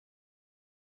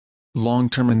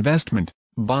Long-term investment,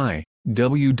 by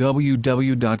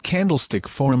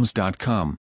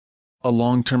www.candlestickforums.com. A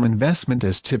long-term investment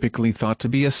is typically thought to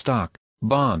be a stock,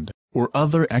 bond, or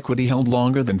other equity held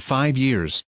longer than 5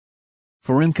 years.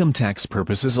 For income tax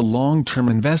purposes, a long-term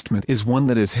investment is one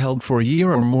that is held for a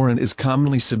year or more and is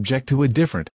commonly subject to a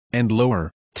different, and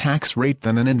lower, tax rate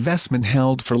than an investment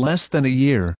held for less than a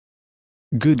year.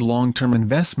 Good long-term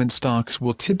investment stocks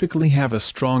will typically have a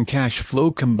strong cash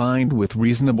flow combined with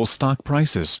reasonable stock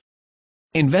prices.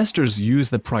 Investors use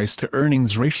the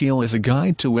price-to-earnings ratio as a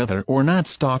guide to whether or not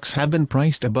stocks have been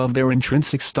priced above their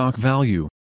intrinsic stock value.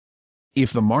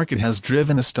 If the market has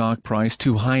driven a stock price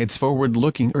too high, its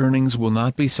forward-looking earnings will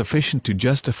not be sufficient to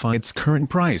justify its current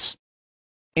price.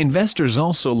 Investors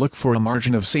also look for a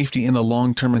margin of safety in a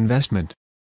long-term investment.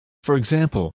 For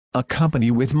example, a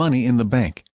company with money in the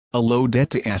bank, a low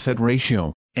debt-to-asset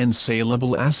ratio, and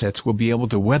salable assets will be able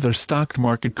to weather stock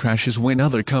market crashes when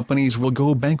other companies will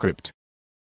go bankrupt.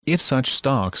 If such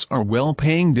stocks are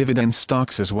well-paying dividend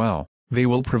stocks as well, they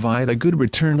will provide a good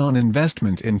return on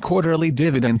investment in quarterly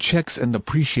dividend checks and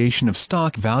appreciation of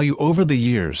stock value over the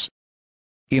years.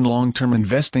 In long-term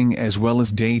investing as well as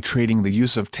day trading, the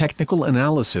use of technical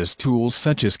analysis tools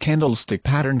such as candlestick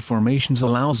pattern formations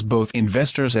allows both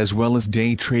investors as well as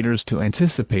day traders to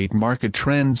anticipate market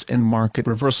trends and market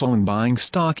reversal in buying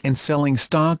stock and selling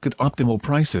stock at optimal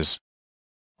prices.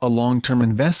 A long-term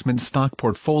investment stock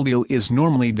portfolio is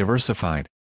normally diversified.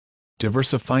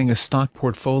 Diversifying a stock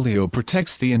portfolio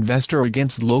protects the investor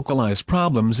against localized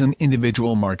problems in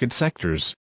individual market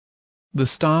sectors. The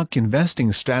stock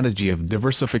investing strategy of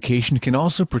diversification can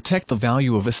also protect the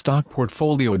value of a stock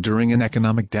portfolio during an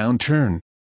economic downturn.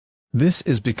 This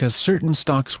is because certain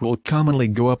stocks will commonly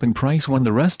go up in price when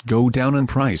the rest go down in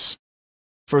price.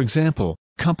 For example,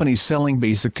 companies selling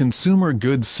basic consumer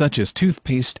goods such as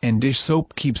toothpaste and dish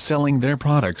soap keep selling their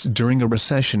products during a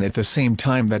recession at the same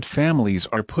time that families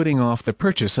are putting off the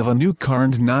purchase of a new car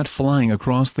and not flying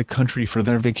across the country for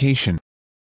their vacation.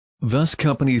 Thus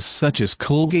companies such as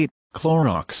Colgate,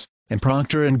 Clorox, and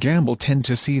Procter & Gamble tend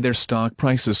to see their stock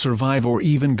prices survive or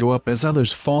even go up as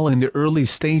others fall in the early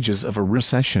stages of a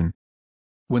recession.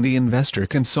 When the investor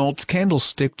consults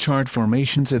candlestick chart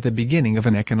formations at the beginning of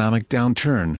an economic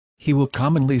downturn, he will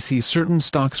commonly see certain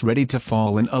stocks ready to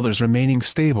fall and others remaining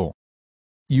stable.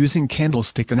 Using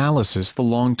candlestick analysis, the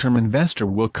long-term investor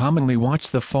will commonly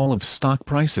watch the fall of stock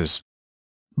prices.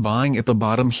 Buying at the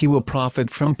bottom, he will profit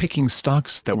from picking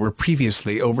stocks that were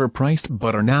previously overpriced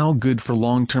but are now good for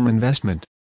long-term investment.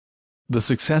 The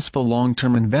successful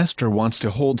long-term investor wants to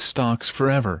hold stocks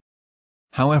forever.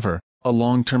 However, a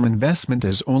long-term investment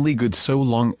is only good so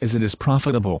long as it is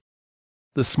profitable.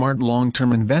 The smart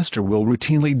long-term investor will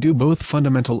routinely do both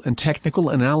fundamental and technical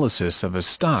analysis of his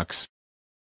stocks.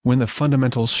 When the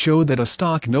fundamentals show that a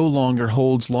stock no longer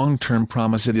holds long-term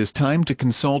promise, it is time to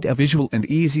consult a visual and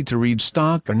easy-to-read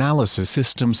stock analysis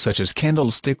system such as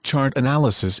candlestick chart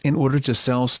analysis in order to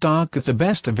sell stock at the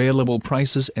best available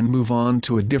prices and move on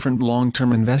to a different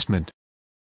long-term investment.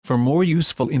 For more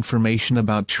useful information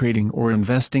about trading or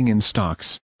investing in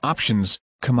stocks, options,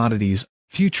 commodities,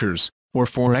 futures, or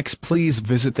Forex, please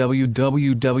visit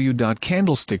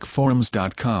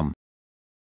www.candlestickforums.com.